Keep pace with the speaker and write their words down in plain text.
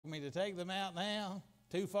me to take them out now.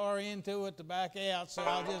 Too far into it to back out, so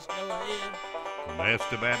I'll just go ahead. From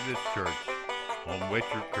Esta Baptist Church on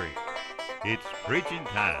Witcher Creek, it's preaching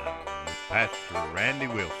time with Pastor Randy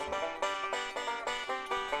Wilson.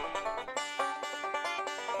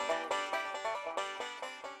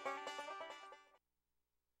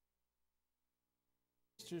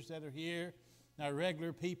 That are here, our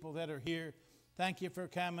regular people that are here, thank you for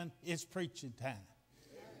coming. It's preaching time.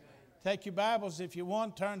 Amen. Take your Bibles if you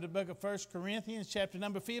want, turn to the book of 1 Corinthians chapter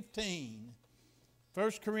number 15.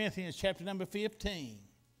 1 Corinthians chapter number 15.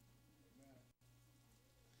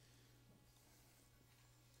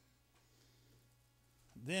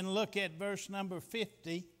 Then look at verse number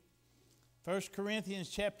 50. 1 Corinthians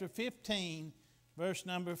chapter 15, verse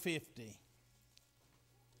number 50.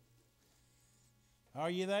 Are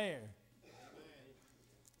you there?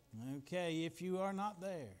 Amen. Okay, if you are not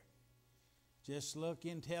there, just look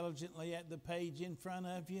intelligently at the page in front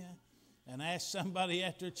of you and ask somebody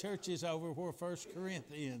after church is over where 1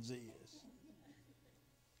 Corinthians is.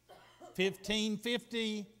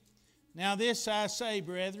 15:50. Now this I say,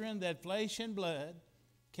 brethren, that flesh and blood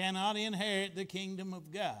cannot inherit the kingdom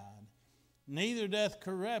of God, neither doth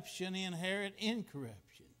corruption inherit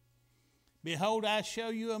incorruption. Behold, I show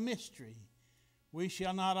you a mystery. We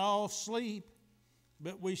shall not all sleep,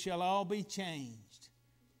 but we shall all be changed.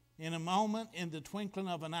 In a moment, in the twinkling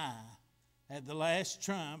of an eye, at the last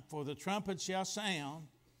trump, for the trumpet shall sound,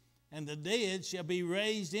 and the dead shall be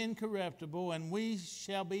raised incorruptible, and we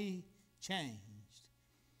shall be changed.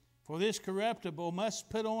 For this corruptible must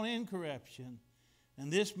put on incorruption,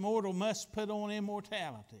 and this mortal must put on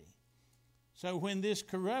immortality. So when this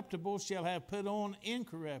corruptible shall have put on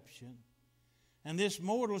incorruption, and this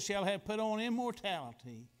mortal shall have put on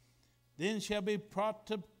immortality, then shall be brought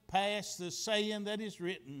to pass the saying that is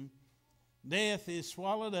written, death is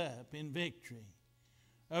swallowed up in victory.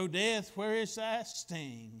 O death, where is thy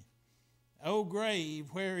sting? O grave,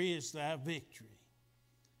 where is thy victory?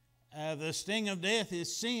 The sting of death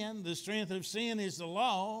is sin. The strength of sin is the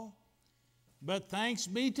law. But thanks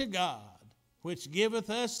be to God, which giveth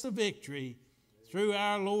us the victory through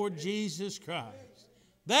our Lord Jesus Christ.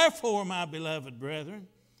 Therefore, my beloved brethren,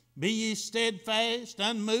 be ye steadfast,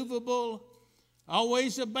 unmovable,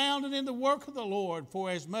 always abounding in the work of the Lord,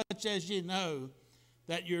 for as much as ye know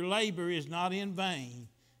that your labor is not in vain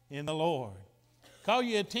in the Lord. Call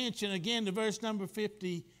your attention again to verse number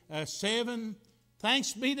 57.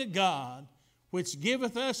 Thanks be to God, which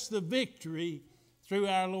giveth us the victory through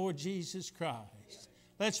our Lord Jesus Christ.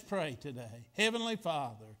 Let's pray today. Heavenly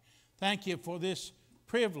Father, thank you for this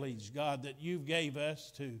privilege, God, that you gave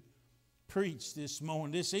us to preach this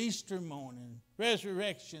morning, this Easter morning,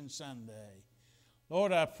 Resurrection Sunday.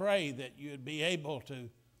 Lord, I pray that you'd be able to,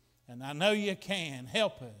 and I know you can,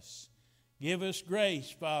 help us. Give us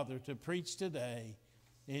grace, Father, to preach today.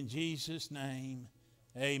 In Jesus' name,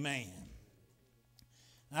 amen.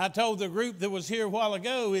 I told the group that was here a while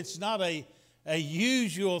ago, it's not a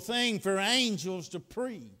usual thing for angels to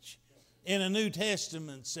preach in a New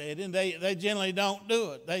Testament setting. They generally don't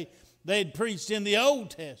do it. They'd preached in the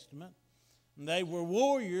Old Testament. And they were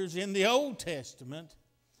warriors in the Old Testament.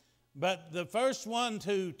 But the first one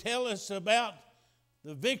to tell us about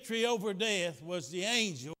the victory over death was the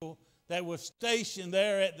angel that was stationed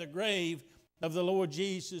there at the grave of the Lord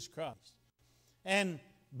Jesus Christ. And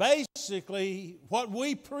basically, what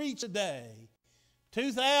we preach today,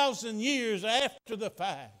 2,000 years after the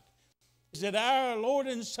fact, is that our Lord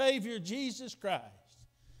and Savior Jesus Christ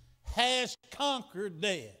has conquered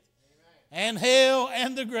death and hell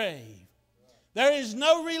and the grave. There is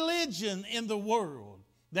no religion in the world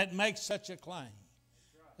that makes such a claim.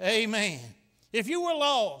 Amen. If you were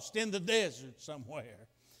lost in the desert somewhere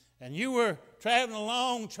and you were traveling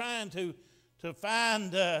along trying to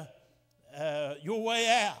find your way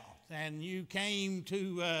out, and you came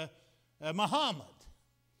to Muhammad,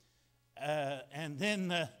 and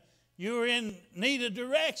then you were in need of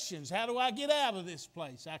directions. How do I get out of this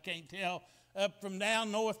place? I can't tell up from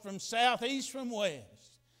down, north from south, east from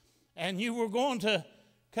west. And you were going to,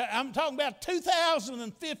 I'm talking about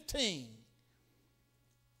 2015.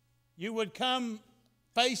 You would come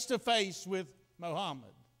face to face with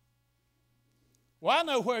Muhammad. Well, I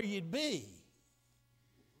know where you'd be,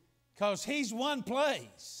 because he's one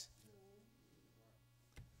place.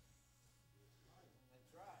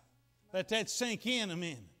 Let that sink in a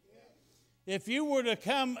minute. If you were to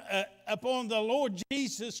come upon the Lord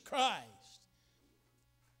Jesus Christ,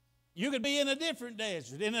 you could be in a different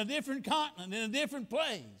desert, in a different continent, in a different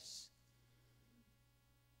place.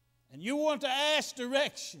 And you want to ask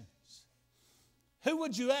directions. Who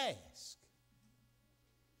would you ask?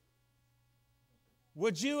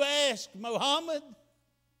 Would you ask Muhammad?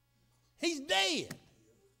 He's dead.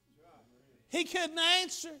 He couldn't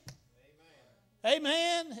answer.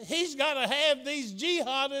 Amen. He's got to have these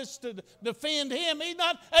jihadists to defend him. He's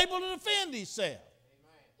not able to defend himself.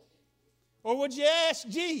 Or would you ask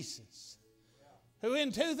Jesus, who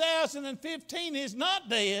in 2015 is not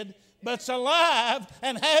dead, but's alive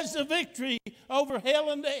and has the victory over hell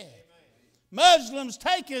and death? Muslims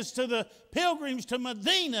take us to the pilgrims to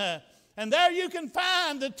Medina, and there you can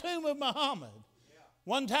find the tomb of Muhammad.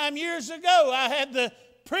 One time years ago, I had the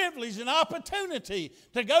privilege and opportunity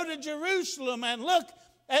to go to Jerusalem and look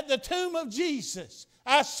at the tomb of Jesus.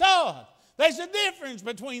 I saw it. There's a difference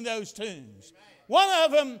between those tombs. One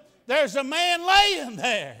of them, there's a man laying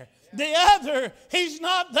there. The other, he's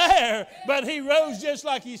not there, but he rose just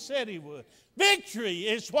like he said he would. Victory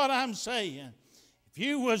is what I'm saying. If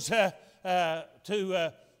you was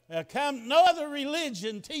to come, no other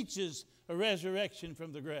religion teaches a resurrection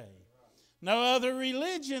from the grave. No other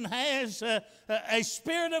religion has a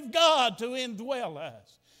Spirit of God to indwell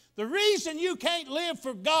us. The reason you can't live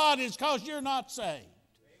for God is because you're not saved.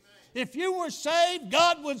 If you were saved,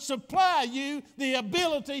 God would supply you the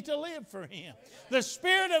ability to live for Him. The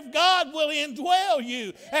Spirit of God will indwell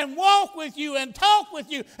you and walk with you and talk with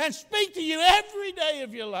you and speak to you every day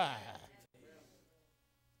of your life.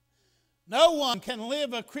 No one can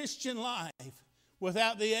live a Christian life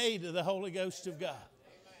without the aid of the Holy Ghost of God.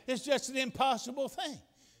 It's just an impossible thing.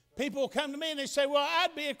 People come to me and they say, well,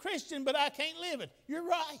 I'd be a Christian, but I can't live it. You're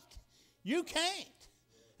right. You can't.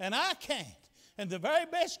 And I can't. And the very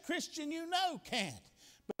best Christian you know can't.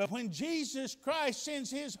 But when Jesus Christ sends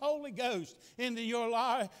His Holy Ghost into your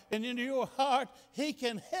life and into your heart, He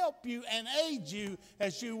can help you and aid you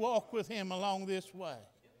as you walk with Him along this way.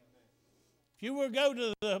 If you were to go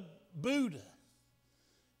to the Buddha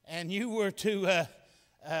and you were to,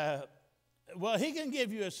 well, he can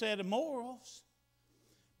give you a set of morals,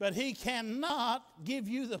 but he cannot give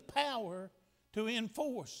you the power to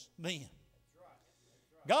enforce them.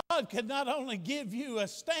 God can not only give you a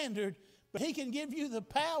standard, but He can give you the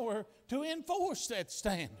power to enforce that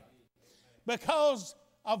standard because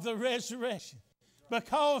of the resurrection,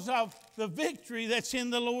 because of the victory that's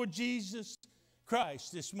in the Lord Jesus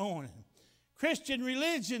Christ this morning. Christian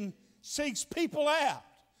religion seeks people out.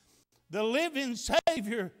 The living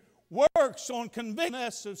Savior works on convicting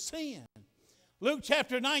us of sin. Luke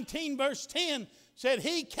chapter 19 verse 10 said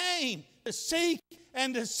He came to seek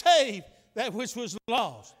and to save that which was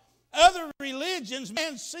lost. Other religions,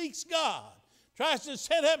 man seeks God, tries to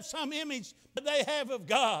set up some image that they have of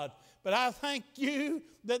God. But I thank you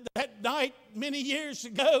that night many years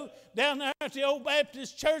ago down there at the old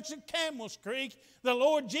Baptist church at Camel's Creek, the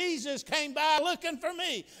Lord Jesus came by looking for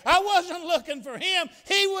me. I wasn't looking for Him.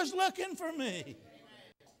 He was looking for me.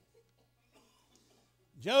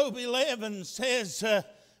 Job 11 says,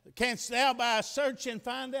 canst thou by searching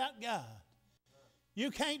find out God? You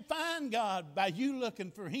can't find God by you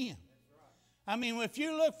looking for Him. I mean, if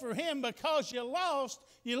you look for Him because you're lost,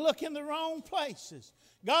 you look in the wrong places.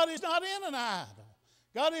 God is not in an idol.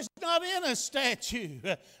 God is not in a statue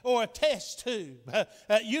or a test tube.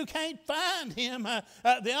 You can't find Him.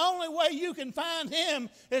 The only way you can find Him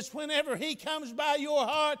is whenever He comes by your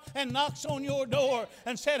heart and knocks on your door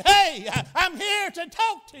and said, hey, I'm here to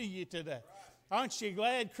talk to you today. Aren't you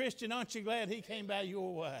glad, Christian? Aren't you glad He came by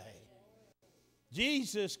your way?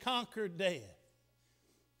 Jesus conquered death.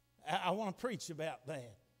 I want to preach about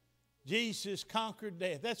that. Jesus conquered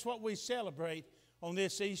death. That's what we celebrate on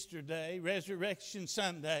this Easter day, Resurrection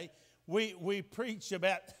Sunday. We preach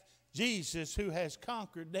about Jesus who has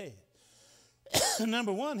conquered death.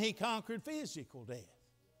 Number one, He conquered physical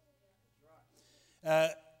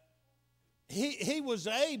death. He was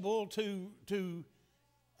able to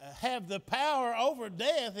have the power over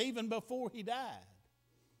death even before He died.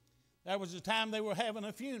 There was a time they were having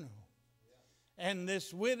a funeral. And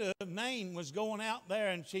this widow of Nain was going out there,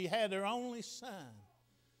 and she had her only son.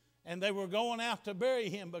 And they were going out to bury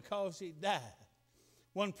him because he died.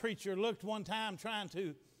 One preacher looked one time trying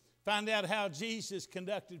to find out how Jesus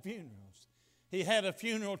conducted funerals. He had a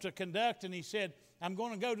funeral to conduct, and he said, I'm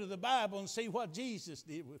going to go to the Bible and see what Jesus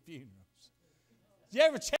did with funerals. Did you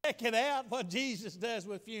ever check it out, what Jesus does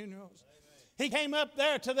with funerals? He came up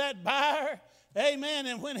there to that bier, amen,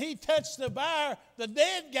 and when He touched the bier, the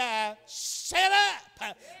dead guy sat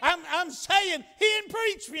up. I'm saying He didn't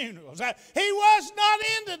preach funerals. He was not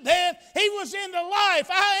into death. He was into life.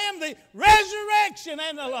 I am the resurrection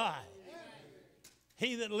and the life.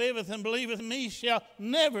 He that liveth and believeth in me shall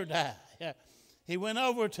never die. He went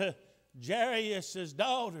over to Jairus'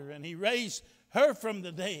 daughter, and He raised her from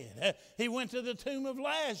the dead. He went to the tomb of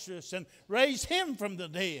Lazarus and raised him from the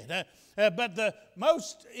dead. But the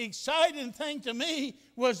most exciting thing to me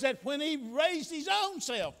was that when he raised his own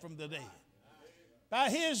self from the dead, by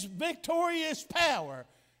his victorious power,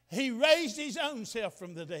 he raised his own self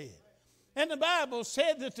from the dead. And the Bible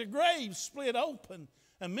said that the grave split open,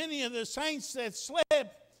 and many of the saints that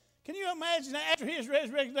slept, can you imagine that after his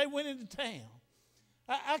resurrection, they went into town?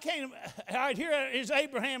 I can't. All right, here is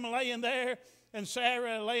Abraham laying there, and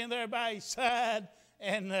Sarah laying there by his side,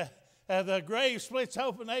 and the grave splits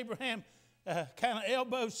open. Abraham kind of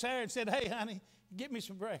elbows Sarah and said, "Hey, honey, get me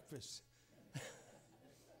some breakfast."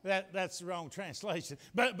 That's the wrong translation.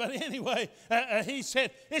 But anyway, he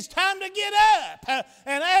said, "It's time to get up."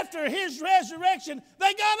 And after his resurrection,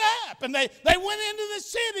 they got up, and they went into the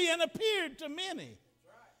city and appeared to many.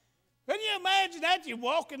 Can you imagine that? You're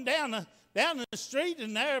walking down the street,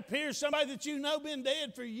 and there appears somebody that you know been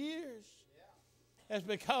dead for years. That's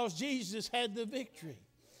because Jesus had the victory.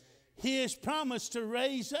 He has promised to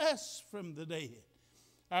raise us from the dead.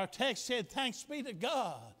 Our text said, "Thanks be to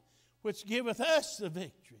God, which giveth us the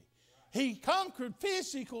victory." He conquered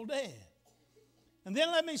physical death. And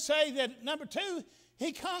then let me say that, number 2,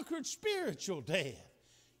 he conquered spiritual death.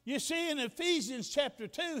 You see, in Ephesians chapter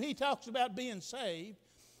 2, he talks about being saved.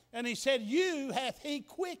 And he said, "You hath he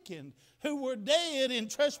quickened, who were dead in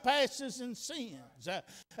trespasses and sins."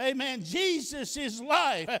 Amen. Jesus is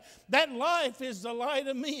life. That life is the light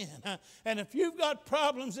of men. And if you've got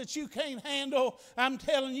problems that you can't handle, I'm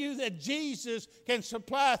telling you that Jesus can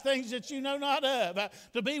supply things that you know not of.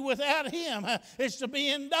 To be without him is to be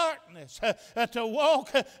in darkness. To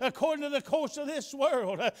walk according to the course of this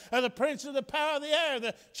world. The prince of the power of the air,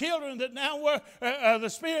 the children that now work, the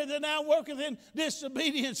spirit that now worketh in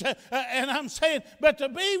disobedience. And I'm saying, but to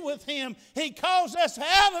be with him, he calls us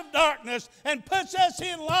out of darkness and puts us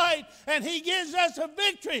in light, and he gives us a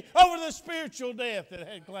victory over the spiritual death that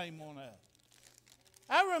had claim on us.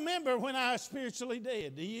 I remember when I was spiritually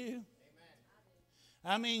dead. Do you? Amen.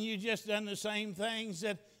 I mean, you just done the same things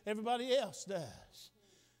that everybody else does.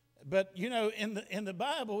 But, you know, in the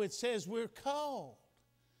Bible it says we're called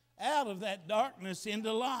out of that darkness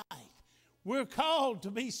into light. We're called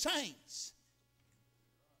to be saints.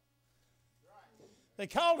 They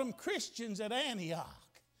called them Christians at Antioch.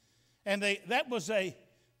 And that was a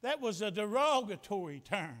derogatory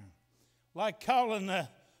term. Like calling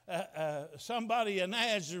somebody a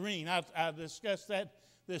Nazarene. I discussed that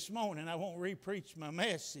this morning. I won't re-preach my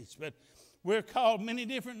message. But we're called many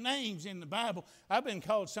different names in the Bible. I've been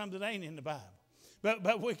called some that ain't in the Bible.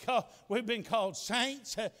 But we've been called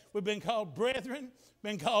saints. We've been called brethren.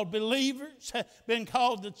 Been called believers, been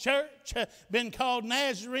called the church, been called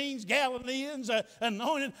Nazarenes, Galileans,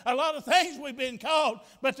 anointed. A lot of things we've been called.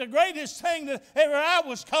 But the greatest thing that ever I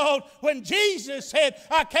was called when Jesus said,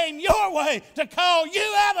 "I came your way to call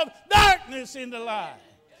you out of darkness into light."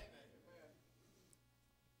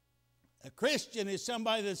 A Christian is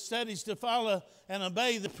somebody that studies to follow and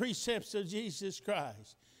obey the precepts of Jesus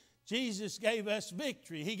Christ. Jesus gave us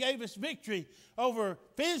victory. He gave us victory over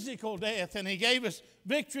physical death, and he gave us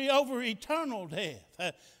victory over eternal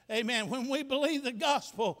death. Amen. When we believe the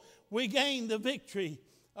gospel, we gain the victory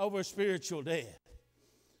over spiritual death.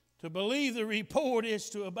 To believe the report is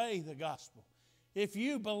to obey the gospel. If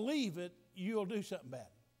you believe it, you'll do something about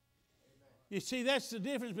it. You see, that's the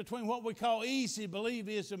difference between what we call easy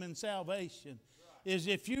believism and salvation. Is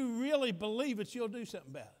if you really believe it, you'll do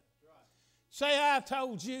something about it. Say, I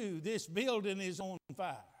told you this building is on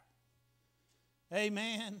fire.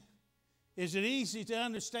 Amen. Is it easy to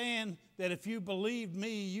understand that if you believed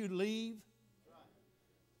me, you'd leave?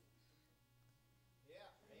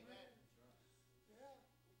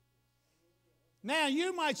 Now,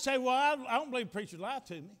 you might say, well, I don't believe preachers lie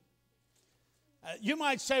to me. You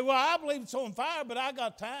might say, well, I believe it's on fire, but I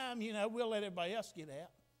got time. You know, we'll let everybody else get out.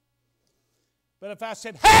 But if I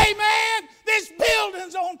said, hey, man, this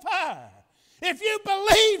building's on fire. If you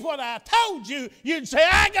believe what I told you, you'd say,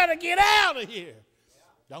 I got to get out of here.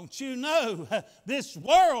 Don't you know this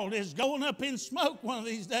world is going up in smoke one of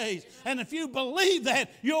these days. And if you believe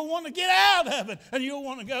that, you'll want to get out of it. And you'll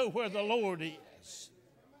want to go where the Lord is.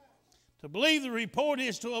 To believe the report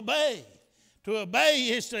is to obey. To obey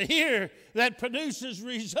is to hear that produces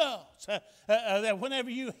results. That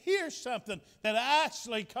whenever you hear something, that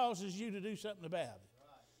actually causes you to do something about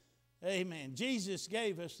it. Amen. Jesus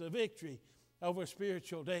gave us the victory over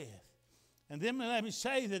spiritual death. And then let me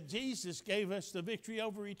say that Jesus gave us the victory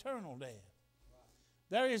over eternal death.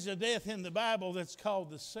 There is a death in the Bible that's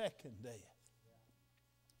called the second death.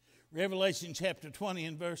 Revelation chapter 20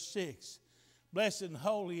 and verse 6. Blessed and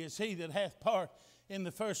holy is he that hath part in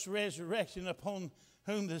the first resurrection, upon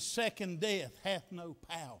whom the second death hath no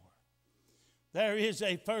power. There is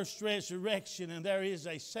a first resurrection and there is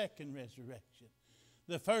a second resurrection.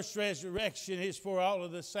 The first resurrection is for all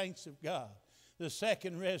of the saints of God. The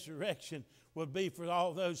second resurrection would be for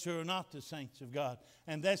all those who are not the saints of God.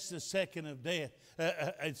 And that's the second of death.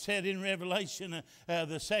 It said in Revelation,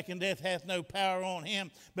 the second death hath no power on him.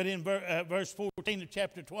 But in verse 14 of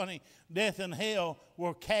chapter 20, death and hell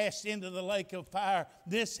were cast into the lake of fire.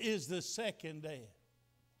 This is the second death.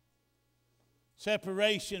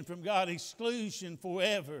 Separation from God, exclusion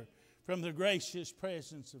forever from the gracious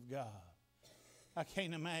presence of God. I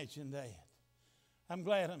can't imagine that. I'm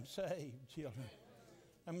glad I'm saved, children.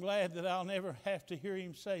 I'm glad that I'll never have to hear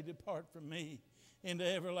him say, depart from me into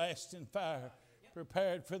everlasting fire,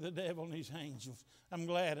 prepared for the devil and his angels. I'm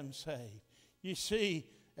glad I'm saved. You see,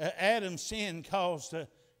 Adam's sin caused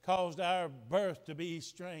our birth to be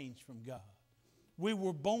estranged from God. We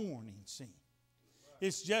were born in sin.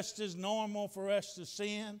 It's just as normal for us to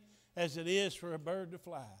sin as it is for a bird to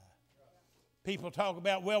fly. People talk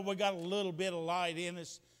about, well, we got a little bit of light in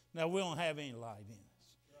us. No, we don't have any light in us.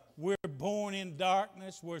 We're born in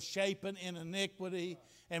darkness. We're shapen in iniquity.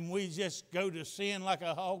 And we just go to sin like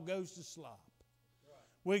a hog goes to slop.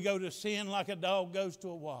 We go to sin like a dog goes to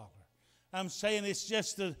a water. I'm saying it's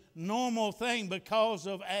just a normal thing because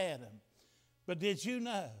of Adam. But did you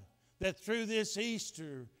know that through this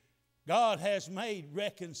Easter, God has made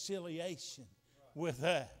reconciliation with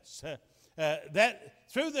us? That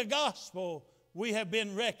through the gospel, we have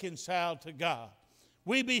been reconciled to God.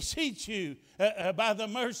 We beseech you by the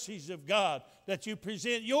mercies of God that you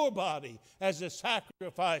present your body as a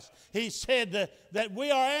sacrifice. He said that we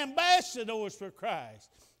are ambassadors for Christ.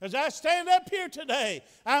 As I stand up here today,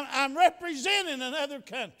 I'm representing another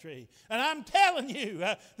country. And I'm telling you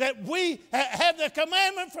that we have the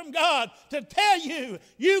commandment from God to tell you,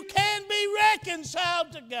 you can be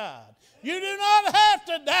reconciled to God. You do not have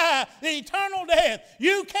to die the eternal death.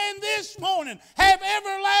 You can this morning have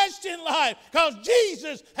everlasting life because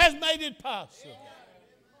Jesus has made it possible.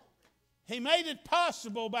 He made it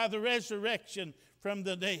possible by the resurrection from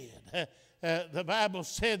the dead. The Bible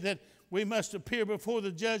said that we must appear before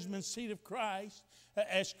the judgment seat of Christ.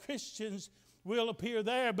 As Christians, we'll appear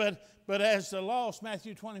there, but as the lost,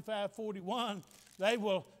 Matthew 25:41, they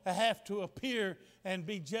will have to appear and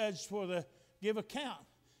be judged give account.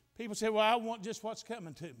 People say, well, I want just what's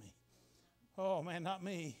coming to me. Oh, man, not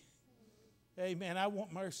me. Amen. I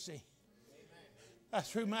want mercy. I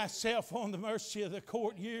threw myself on the mercy of the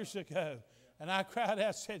court years ago, and I cried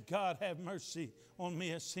out, said, God, have mercy on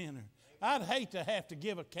me, a sinner. I'd hate to have to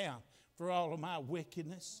give account for all of my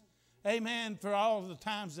wickedness. Amen. For all the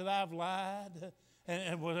times that I've lied.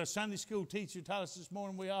 And what a Sunday school teacher taught us this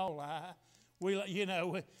morning, we all lie.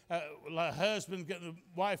 A husband, the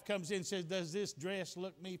wife comes in and says, does this dress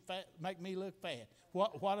make me look fat?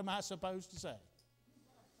 What am I supposed to say?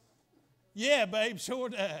 Yeah, babe, sure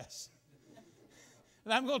does.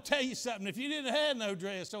 And I'm going to tell you something. If you didn't have no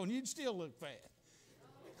dress on, you'd still look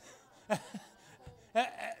fat.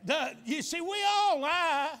 You see, we all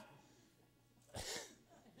lie.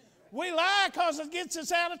 We lie because it gets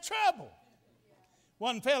us out of trouble.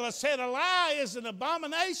 One fellow said, a lie is an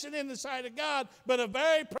abomination in the sight of God, but a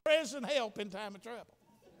very present help in time of trouble.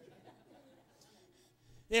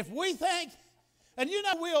 If we think, and you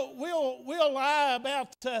know, we'll lie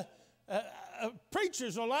about,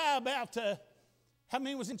 preachers will lie about how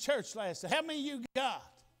many was in church last night, how many you got.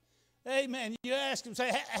 Amen. You ask them,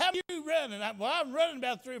 say, how many you running? I'm running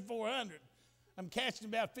about 300 or 400. I'm catching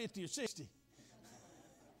about 50 or 60.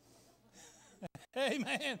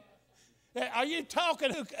 Amen. Are you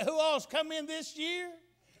talking who all's come in this year?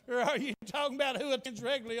 Or are you talking about who attends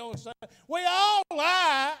regularly on Sunday? We all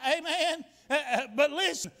lie, amen. But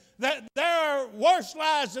listen, there are worse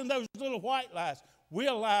lies than those little white lies.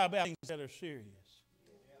 We'll lie about things that are serious.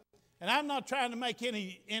 And I'm not trying to make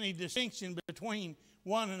any distinction between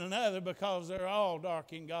one and another because they're all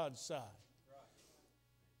dark in God's sight.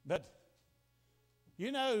 But,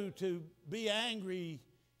 you know, to be angry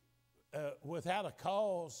without a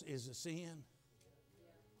cause is a sin.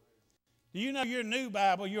 Do you know your new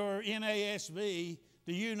Bible, your NASB,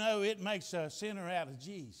 do you know it makes a sinner out of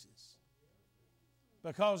Jesus?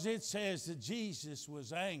 Because it says that Jesus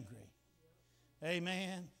was angry.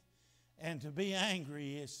 Amen. And to be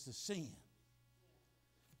angry is to sin.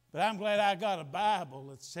 But I'm glad I got a Bible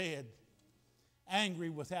that said angry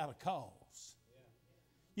without a cause.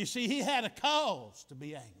 You see, he had a cause to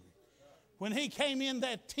be angry. When he came in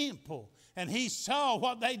that temple and he saw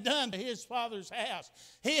what they'd done to his father's house,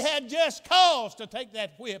 he had just cause to take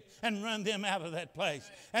that whip and run them out of that place.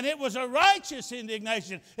 And it was a righteous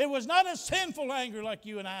indignation. It was not a sinful anger like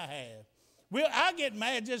you and I have. I get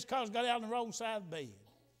mad just because I got out on the wrong side of the bed.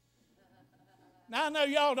 Now, I know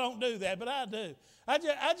y'all don't do that, but I do.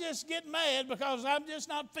 I just get mad because I'm just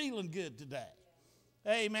not feeling good today.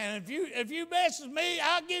 Amen. If you mess with me,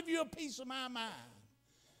 I'll give you a piece of my mind.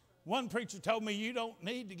 One preacher told me you don't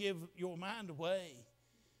need to give your mind away.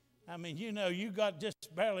 I mean, you know, you got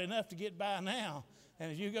just barely enough to get by now.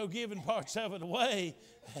 And if you go giving parts of it away,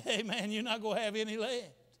 amen, you're not going to have any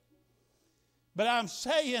left. But I'm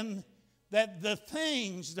saying that the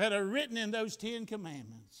things that are written in those 10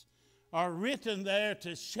 commandments are written there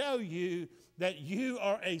to show you that you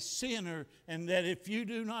are a sinner and that if you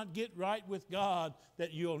do not get right with God,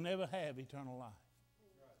 that you'll never have eternal life.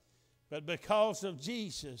 But because of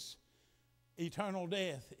Jesus, eternal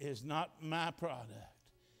death is not my product,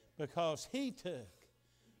 because he took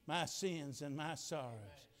my sins and my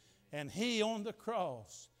sorrows, and he on the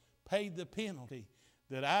cross paid the penalty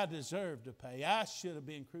that I deserved to pay. I should have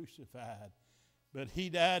been crucified, but he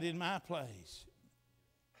died in my place.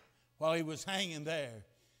 While he was hanging there,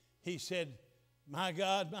 he said, my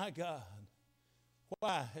God,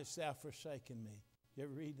 why hast thou forsaken me? You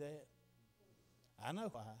ever read that? I know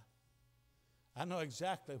why. I know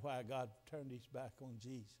exactly why God turned his back on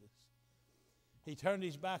Jesus. He turned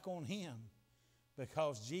his back on him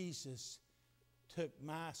because Jesus took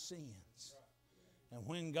my sins. And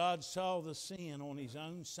when God saw the sin on his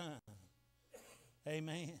own son,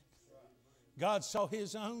 amen, God saw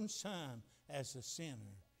his own son as a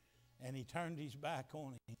sinner, and he turned his back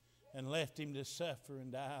on him and left him to suffer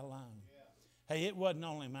and die alone. Hey, it wasn't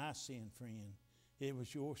only my sin, friend. It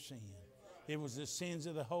was your sin. It was the sins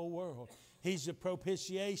of the whole world. He's the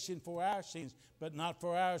propitiation for our sins, but not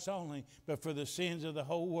for ours only, but for the sins of the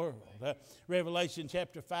whole world. Revelation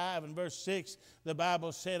chapter 5 and verse 6, the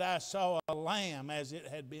Bible said, I saw a lamb as it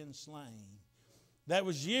had been slain. That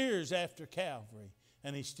was years after Calvary,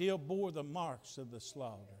 and he still bore the marks of the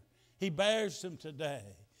slaughter. He bears them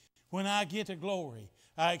today. When I get to glory,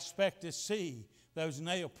 I expect to see those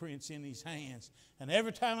nail prints in his hands. And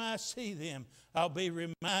every time I see them, I'll be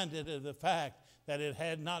reminded of the fact that it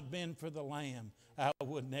had not been for the Lamb, I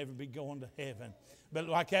would never be going to heaven. But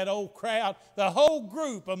like that old crowd, the whole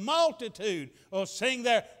group, a multitude, will sing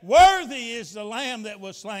there, worthy is the Lamb that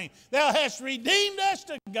was slain. Thou hast redeemed us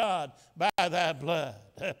to God by thy blood.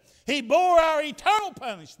 He bore our eternal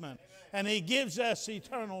punishment, and he gives us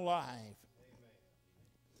eternal life.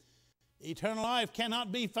 Eternal life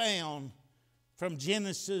cannot be found from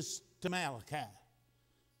Genesis to Malachi.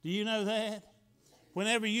 Do you know that?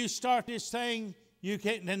 Whenever you start this thing, you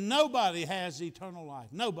can't, then nobody has eternal life.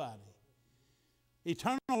 Nobody.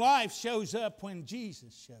 Eternal life shows up when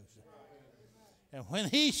Jesus shows up. And when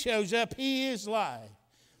he shows up, he is life.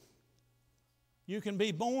 You can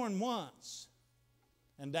be born once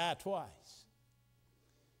and die twice.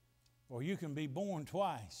 Or you can be born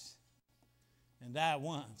twice and die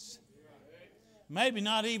once. Maybe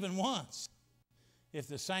not even once if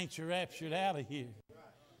the saints are raptured out of here.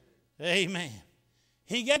 Amen.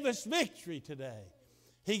 He gave us victory today.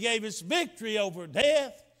 He gave us victory over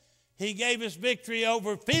death. He gave us victory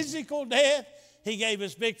over physical death. He gave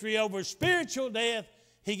us victory over spiritual death.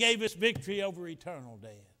 He gave us victory over eternal death.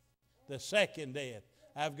 The second death,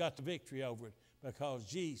 I've got the victory over it because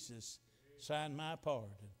Jesus signed my pardon.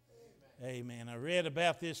 Amen. I read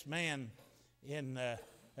about this man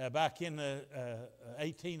back in the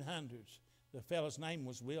 1800s. The fellow's name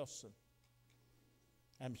was Wilson.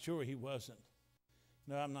 I'm sure he wasn't.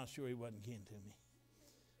 No, I'm not sure he wasn't kin to me.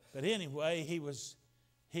 But anyway, he was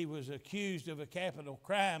accused of a capital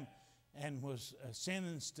crime and was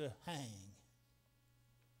sentenced to hang.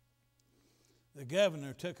 The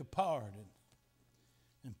governor took a pardon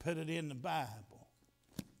and put it in the Bible,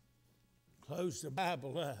 closed the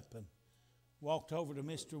Bible up, and walked over to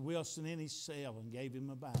Mr. Wilson in his cell and gave him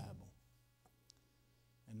a Bible.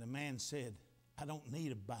 And the man said, I don't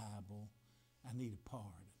need a Bible, I need a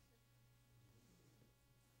pardon.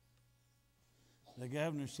 The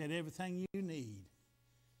governor said, everything you need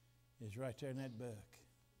is right there in that book.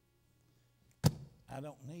 I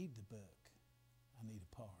don't need the book. I need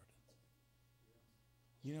a pardon.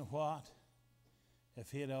 You know what?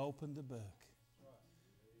 If he had opened the book,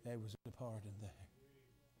 there was a pardon there.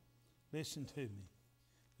 Listen to me.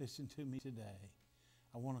 Listen to me today.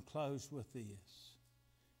 I want to close with this.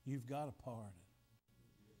 You've got a pardon.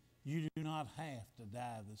 You do not have to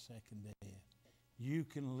die the second death. You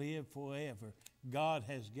can live forever. God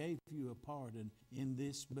has gave you a pardon in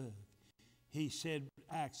this book. He said,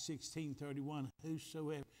 Acts 16:31,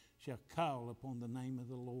 whosoever shall call upon the name of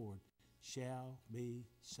the Lord shall be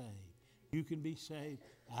saved. You can be saved.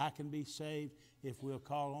 I can be saved if we'll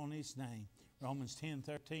call on His name. Romans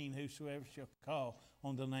 10:13, whosoever shall call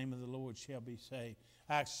on the name of the Lord shall be saved.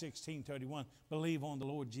 Acts 16:31, believe on the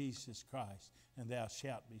Lord Jesus Christ, and thou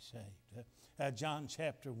shalt be saved. John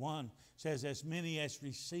chapter 1 says, as many as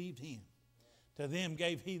received Him, to them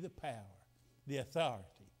gave He the power, the authority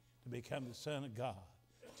to become the Son of God,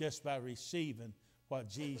 just by receiving what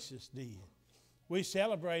Jesus did. We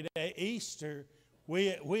celebrate Easter.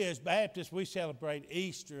 We as Baptists, we celebrate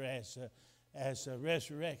Easter as a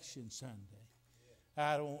Resurrection Sunday.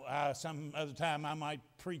 Some other time I might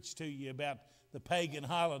preach to you about the pagan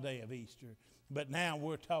holiday of Easter, but now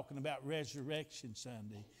we're talking about Resurrection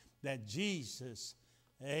Sunday. That Jesus,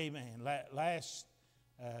 amen.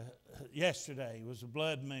 Yesterday was a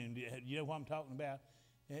blood moon. You know what I'm talking about?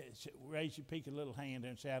 Raise your peak a little hand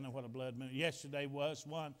there and say, I know what a blood moon. Yesterday was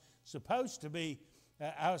one supposed to be.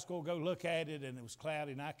 I was going to go look at it, and it was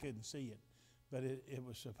cloudy, and I couldn't see it. But it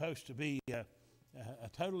was supposed to be a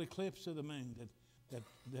total eclipse of the moon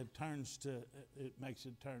that turns to, it makes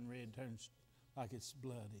it turn red, turns like it's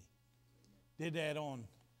bloody. Did that on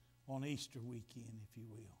Easter weekend, if you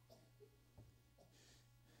will.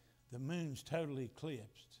 The moon's totally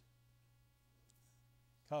eclipsed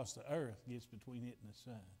because the earth gets between it and the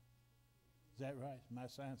sun. Is that right? My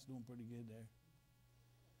science doing pretty good there.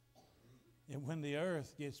 And when the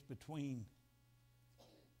earth gets between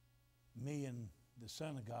me and the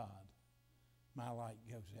Son of God, my light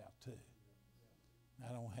goes out too.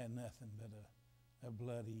 I don't have nothing but a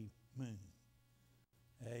bloody moon.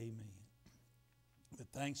 Amen. But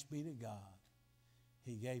thanks be to God,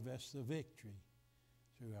 He gave us the victory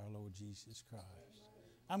through our Lord Jesus Christ.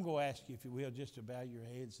 I'm going to ask you, if you will, just to bow your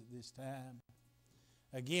heads at this time.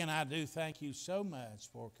 Again, I do thank you so much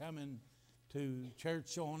for coming to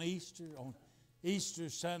church on Easter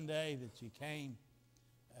Sunday, that you came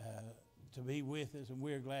to be with us, and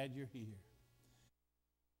we're glad you're here.